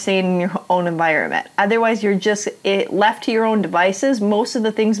you are staying in your own environment. Otherwise, you're just left to your own devices. Most of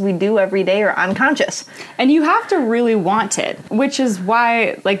the things we do every day are unconscious. And you have to really want it, which is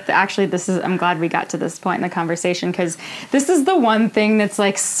why, like, actually, I'm glad we got to this point in the conversation, because this is the one thing that's,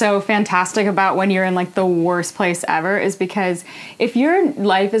 like, so fantastic about when you're in, like, the worst place ever, is because if your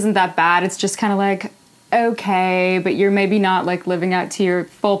life isn't that bad, it's just kind of like, okay, but you're maybe not like living out to your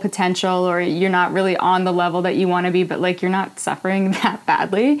full potential, or you're not really on the level that you want to be, but like you're not suffering that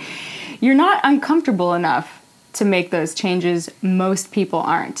badly. You're not uncomfortable enough to make those changes. Most people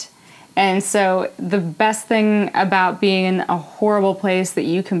aren't. And so the best thing about being in a horrible place that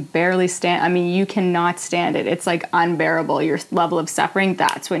you can barely stand, I mean, you cannot stand it. It's like unbearable, your level of suffering.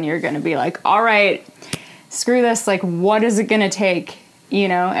 That's when you're going to be like, all right, screw this. Like, what is it going to take? You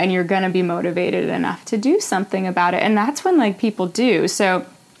know, and you're going to be motivated enough to do something about it. And that's when, like, people do. So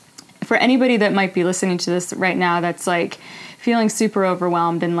for anybody that might be listening to this right now that's, like, feeling super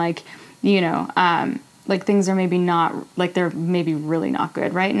overwhelmed and, like, you know, like, things are maybe not, like, they're maybe really not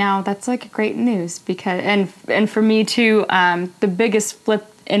good right now, that's, like, great news. Because, and for me, too, the biggest flip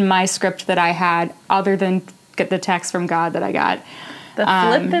in my script that I had, other than get the text from God that I got, the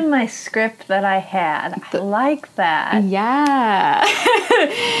flip in my script that I had. I like that. Yeah.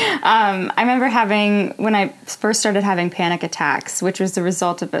 I remember when I first started having panic attacks, which was the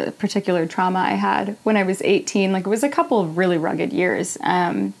result of a particular trauma I had when I was 18. Like, it was a couple of really rugged years.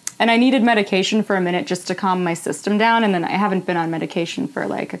 And I needed medication for a minute just to calm my system down. And then I haven't been on medication for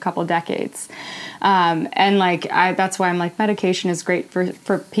like a couple decades. And like, that's why I'm like, medication is great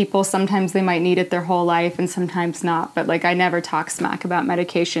for people. Sometimes they might need it their whole life and sometimes not. But like, I never talk smack about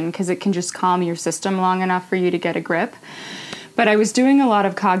medication because it can just calm your system long enough for you to get a grip. But I was doing a lot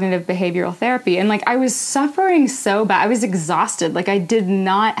of cognitive behavioral therapy, and like, I was suffering so bad. I was exhausted. Like, I did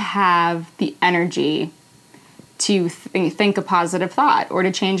not have the energy to think a positive thought or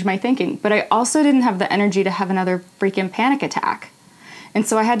to change my thinking. But I also didn't have the energy to have another freaking panic attack. And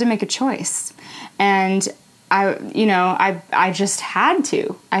so I had to make a choice. And I just had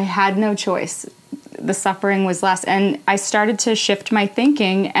to. I had no choice. The suffering was less. And I started to shift my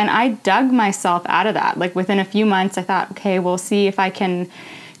thinking, and I dug myself out of that. Like, within a few months, I thought, okay, we'll see if I can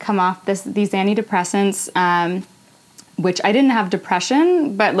come off these antidepressants, which I didn't have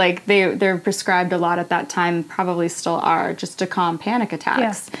depression, but like they're prescribed a lot at that time, probably still are, just to calm panic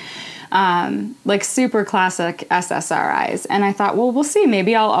attacks. Yeah. Like super classic SSRIs. And I thought, well, we'll see.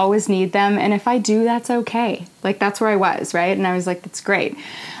 Maybe I'll always need them. And if I do, that's okay. Like, that's where I was, right? And I was like, that's great.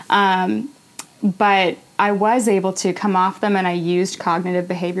 But I was able to come off them, and I used cognitive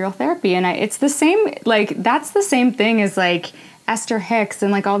behavioral therapy. And it's the same, like, that's the same thing as like Esther Hicks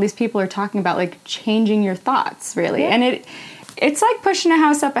and like all these people are talking about, like, changing your thoughts, really. Yeah. And it's like pushing a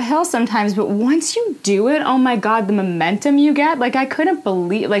house up a hill sometimes, but once you do it, oh my God, the momentum you get. Like, I couldn't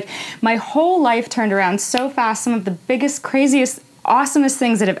believe, like, my whole life turned around so fast. Some of the biggest, craziest, awesomest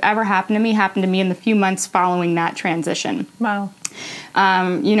things that have ever happened to me in the few months following that transition. Wow.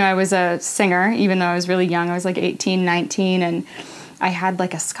 I was a singer, even though I was really young. I was like 18, 19, and I had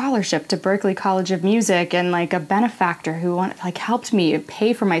like a scholarship to Berklee College of Music, and like a benefactor who helped me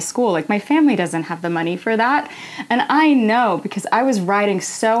pay for my school. Like, my family doesn't have the money for that. And I know, because I was riding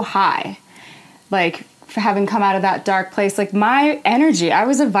so high, like, for having come out of that dark place, like, my energy, I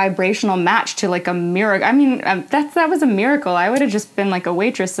was a vibrational match to like a miracle. I mean, that was a miracle. I would have just been like a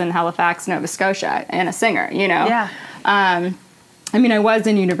waitress in Halifax, Nova Scotia, and a singer, you know? Yeah. I mean, I was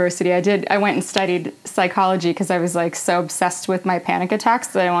in university. I went and studied psychology because I was like so obsessed with my panic attacks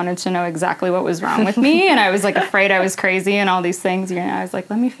that I wanted to know exactly what was wrong with me. And I was like afraid I was crazy and all these things. You know, I was like,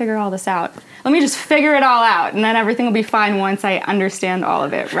 let me figure all this out. Let me just figure it all out. And then everything will be fine once I understand all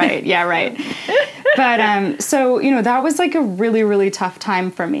of it. Right. Yeah, right. But so, you know, that was like a really, really tough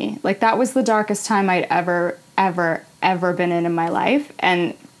time for me. Like, that was the darkest time I'd ever been in my life.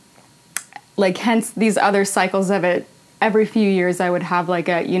 And like, hence these other cycles of it. Every few years I would have like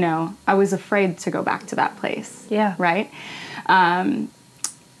I was afraid to go back to that place. Yeah. Right?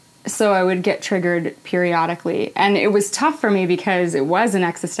 So I would get triggered periodically. And it was tough for me because it was an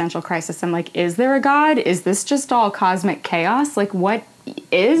existential crisis. I'm like, is there a God? Is this just all cosmic chaos? Like, what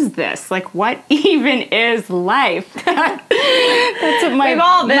is this? Like, what even is life? That's what we've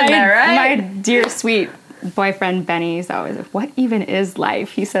all been there, right? My dear sweet boyfriend Benny is always like, what even is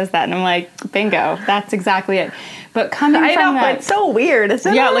life? He says that, and I'm like, bingo, that's exactly it. But coming from that, it's so weird,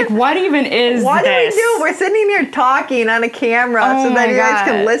 isn't it? Yeah, like, what even is what this? Do we do? We're sitting here talking on a camera so that you guys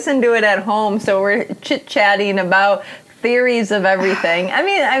can listen to it at home. So we're chit-chatting about theories of everything. I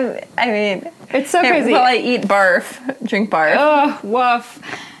mean, it's so crazy. Well, I eat barf, drink barf. Oh, woof.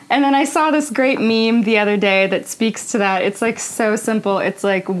 And then I saw this great meme the other day that speaks to that. It's like so simple. It's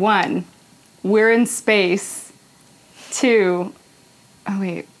like 1, we're in space. 2, oh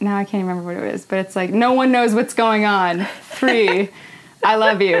wait, now I can't remember what it is, but it's like no one knows what's going on. 3, I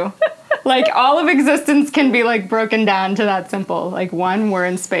love you. Like all of existence can be like broken down to that simple. Like 1, we're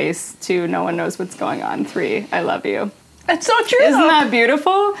in space. 2, no one knows what's going on. 3, I love you. That's so true. Isn't that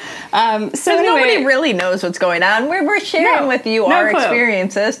beautiful? So anyway, nobody really knows what's going on. We're sharing with you our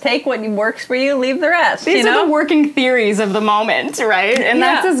experiences. Take what works for you, leave the rest. These are the working theories of the moment, right? And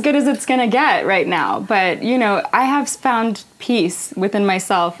that's as good as it's going to get right now. But, you know, I have found peace within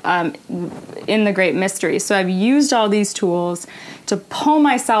myself in the great mystery. So I've used all these tools to pull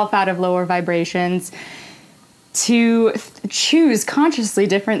myself out of lower vibrations, to choose consciously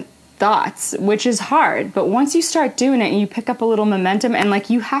different thoughts, which is hard, but once you start doing it and you pick up a little momentum, and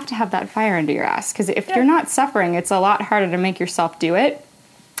like you have to have that fire under your ass, because if you're not suffering, it's a lot harder to make yourself do it.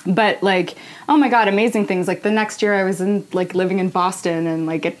 But like, oh my god, amazing things. Like the next year I was living in Boston, and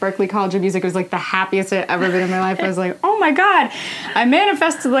like at Berklee College of Music, it was like the happiest I'd ever been in my life. I was like, oh my god, I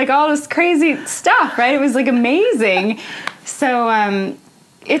manifested like all this crazy stuff, right? It was like amazing. So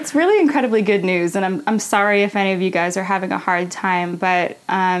it's really incredibly good news, and I'm sorry if any of you guys are having a hard time, but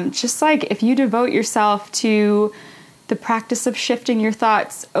just like if you devote yourself to the practice of shifting your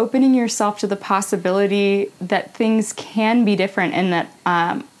thoughts, opening yourself to the possibility that things can be different, and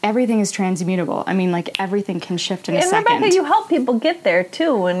that everything is transmutable. I mean, like everything can shift in a second. And Rebecca, you help people get there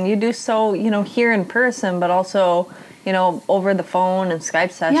too, and you do so, you know, here in person, but also, you know, over the phone and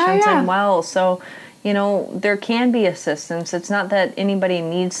Skype sessions and well. So, you know, there can be assistance. It's not that anybody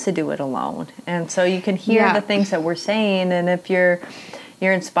needs to do it alone. And so you can hear the things that we're saying, and if you're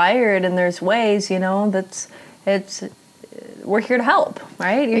inspired and there's ways, you know, we're here to help,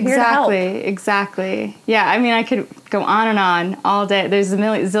 right? You're here to help. Exactly. Yeah, I mean, I could go on and on all day. There's a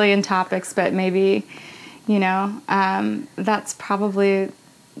zillion topics, but maybe, you know, that's probably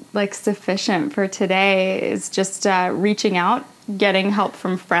like sufficient for today, is just reaching out, getting help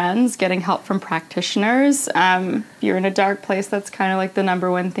from friends, getting help from practitioners. If you're in a dark place, that's kind of like the number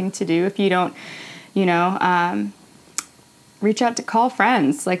one thing to do. If you don't, you know, reach out to call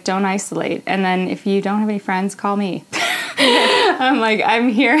friends, like don't isolate. And then if you don't have any friends, call me. I'm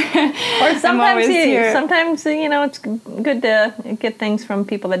here. Or sometimes you know, it's good to get things from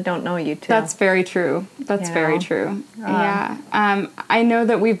people that don't know you too. That's very true. Very true. I know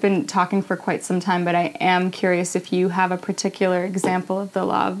that we've been talking for quite some time, but I am curious if you have a particular example of the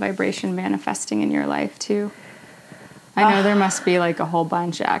law of vibration manifesting in your life too. I know there must be like a whole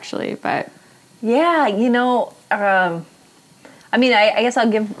bunch actually, but yeah, you know, I mean, I guess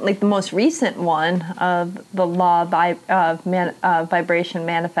I'll give like the most recent one of the law of vibration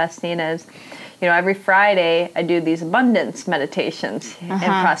manifesting is, you know, every Friday I do these abundance meditations and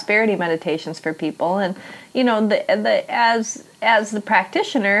prosperity meditations for people, and you know, as the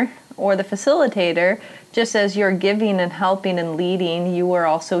practitioner or the facilitator, just as you're giving and helping and leading, you are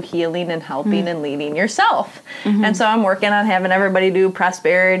also healing and helping and leading yourself. And so I'm working on having everybody do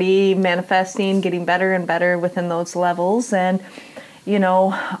prosperity, manifesting, getting better and better within those levels. And, you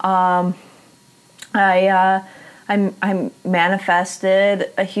know, I manifested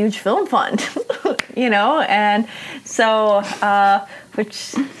a huge film fund, you know, and so,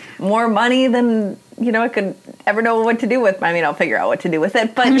 which more money than, you know, I could ever know what to do with. I mean, I'll figure out what to do with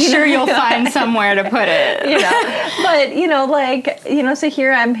it, but I'm sure you'll find somewhere to put it. You know, but you know, like, you know, so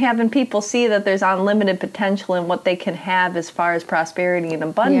here I'm having people see that there's unlimited potential in what they can have as far as prosperity and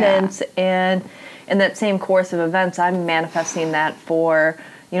abundance, and in that same course of events, I'm manifesting that for,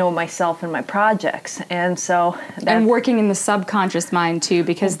 you know, myself and my projects. And so and working in the subconscious mind too,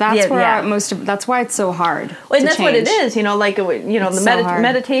 because that's where that's why it's so hard. Well, and that's what it is, you know, like, you know, the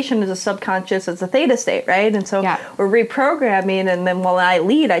meditation is a subconscious, it's a theta state, right? And so we're reprogramming, and then while I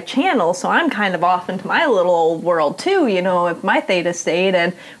lead, I channel, so I'm kind of off into my little old world too, you know, of my theta state,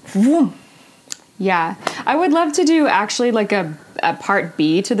 and boom. Yeah, I would love to do actually like a part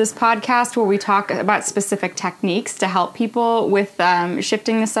B to this podcast where we talk about specific techniques to help people with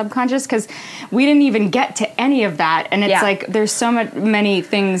shifting the subconscious, because we didn't even get to any of that. And it's like there's so many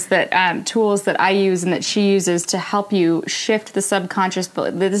things that tools that I use and that she uses to help you shift the subconscious.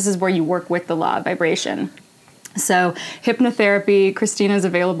 But this is where you work with the law of vibration. So hypnotherapy, Christina's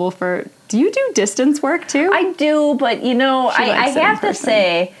available for. Do you do distance work too? I do, but you know, I have to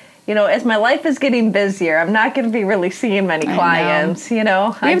say, you know, as my life is getting busier, I'm not going to be really seeing many clients, you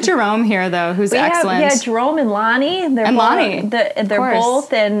know. We have Jerome here, though, who's excellent. Jerome and Lonnie. They're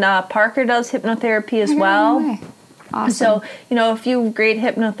both, and Parker does hypnotherapy as well. Awesome. So, a few great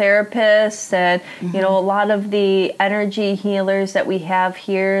hypnotherapists and, a lot of the energy healers that we have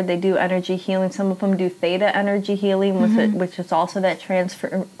here, they do energy healing. Some of them do theta energy healing, which is also that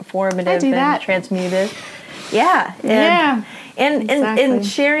transformative and transmutive. Yeah. And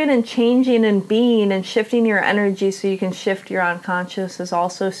sharing and changing and being and shifting your energy so you can shift your unconscious is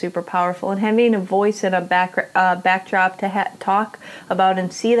also super powerful. And having a voice and a backdrop to talk about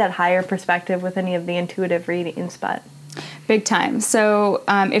and see that higher perspective with any of the intuitive readings. But big time. So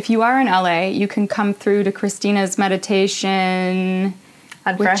if you are in LA, you can come through to Christina's meditation,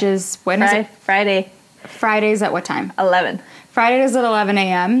 which is, when is it? Friday. Fridays at what time? 11. Fridays at 11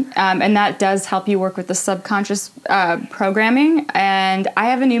 a.m., and that does help you work with the subconscious programming. And I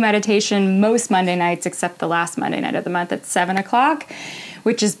have a new meditation most Monday nights, except the last Monday night of the month at 7 o'clock,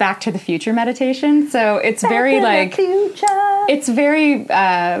 which is Back to the Future meditation. So it's it's very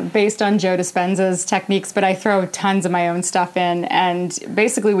based on Joe Dispenza's techniques, but I throw tons of my own stuff in. And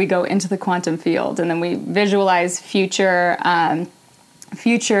basically we go into the quantum field, and then we visualize future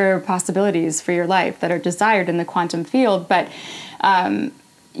possibilities for your life that are desired in the quantum field, but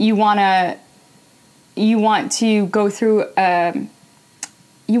you want to go through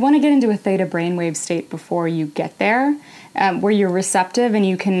you want to get into a theta brainwave state before you get there, where you're receptive and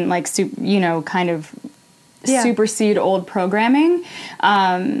you can supersede old programming,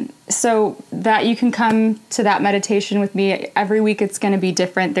 so that you can come to that meditation with me every week. It's going to be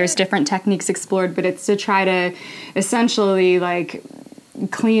different. There's different techniques explored, but it's to try to essentially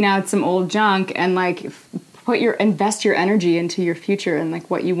clean out some old junk and invest your energy into your future and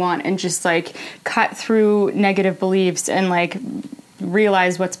what you want, and just cut through negative beliefs and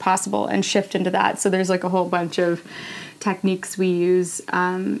realize what's possible and shift into that. So there's a whole bunch of techniques we use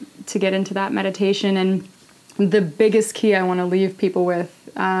to get into that meditation. And the biggest key I want to leave people with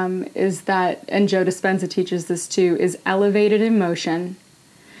is that, and Joe Dispenza teaches this too, is elevated emotion.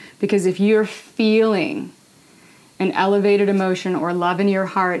 Because if you're feeling an elevated emotion or love in your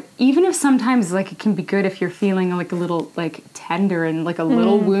heart, even if sometimes it can be good if you're feeling a little tender and a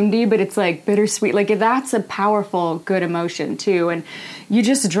little woundy, but it's bittersweet, that's a powerful, good emotion too. And you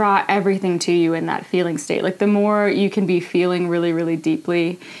just draw everything to you in that feeling state. The more you can be feeling really, really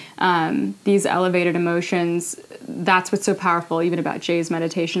deeply these elevated emotions, that's what's so powerful even about Jay's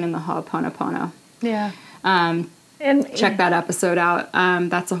meditation and the Ho'oponopono. Yeah. And check that episode out.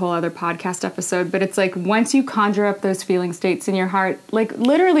 That's a whole other podcast episode. But it's once you conjure up those feeling states in your heart,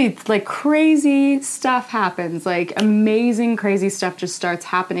 literally crazy stuff happens. Amazing, crazy stuff just starts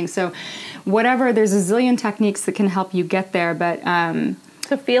happening. So there's a zillion techniques that can help you get there. But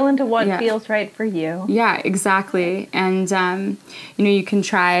so feel into what feels right for you. Yeah, exactly. And, you can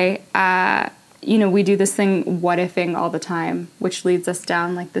try... we do this thing, what-ifing all the time, which leads us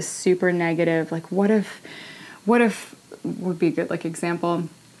down this super negative, what if would be a good example.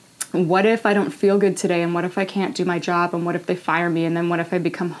 What if I don't feel good today, and what if I can't do my job, and what if they fire me, and then what if I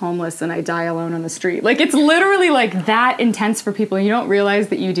become homeless and I die alone on the street? It's literally that intense for people. You don't realize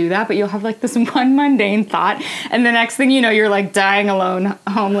that you do that, but you'll have this one mundane thought, and the next thing you know, you're dying alone,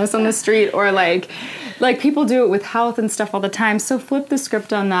 homeless on the street, or people do it with health and stuff all the time. So flip the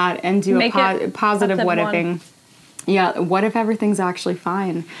script on that and do a positive what-ifing. Yeah, what if everything's actually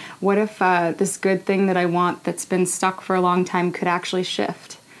fine? What if this good thing that I want that's been stuck for a long time could actually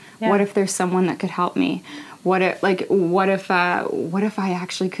shift? Yeah. What if there's someone that could help me? What if I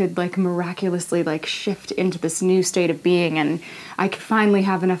actually could miraculously shift into this new state of being, and I could finally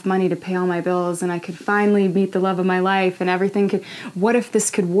have enough money to pay all my bills, and I could finally meet the love of my life, and everything could. What if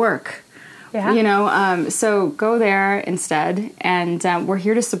this could work? Yeah. So go there instead, and we're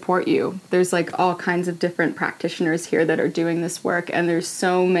here to support you. There's all kinds of different practitioners here that are doing this work, and there's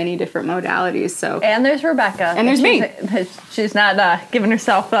so many different modalities. And there's Rebecca. And there's me. She's not giving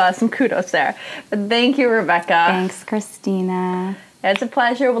herself some kudos there. But thank you, Rebecca. Thanks, Christina. It's a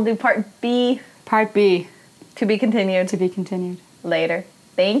pleasure. We'll do part B. Part B. To be continued. To be continued. Later.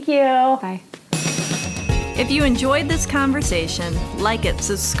 Thank you. Bye. If you enjoyed this conversation, like it,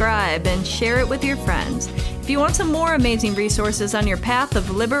 subscribe, and share it with your friends. If you want some more amazing resources on your path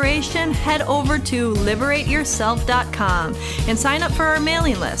of liberation, head over to liberateyourself.com and sign up for our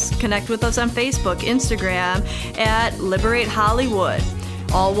mailing list. Connect with us on Facebook, Instagram at Liberate Hollywood,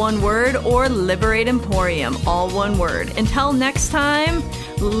 all one word, or Liberate Emporium, all one word. Until next time,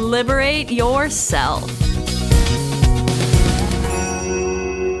 liberate yourself.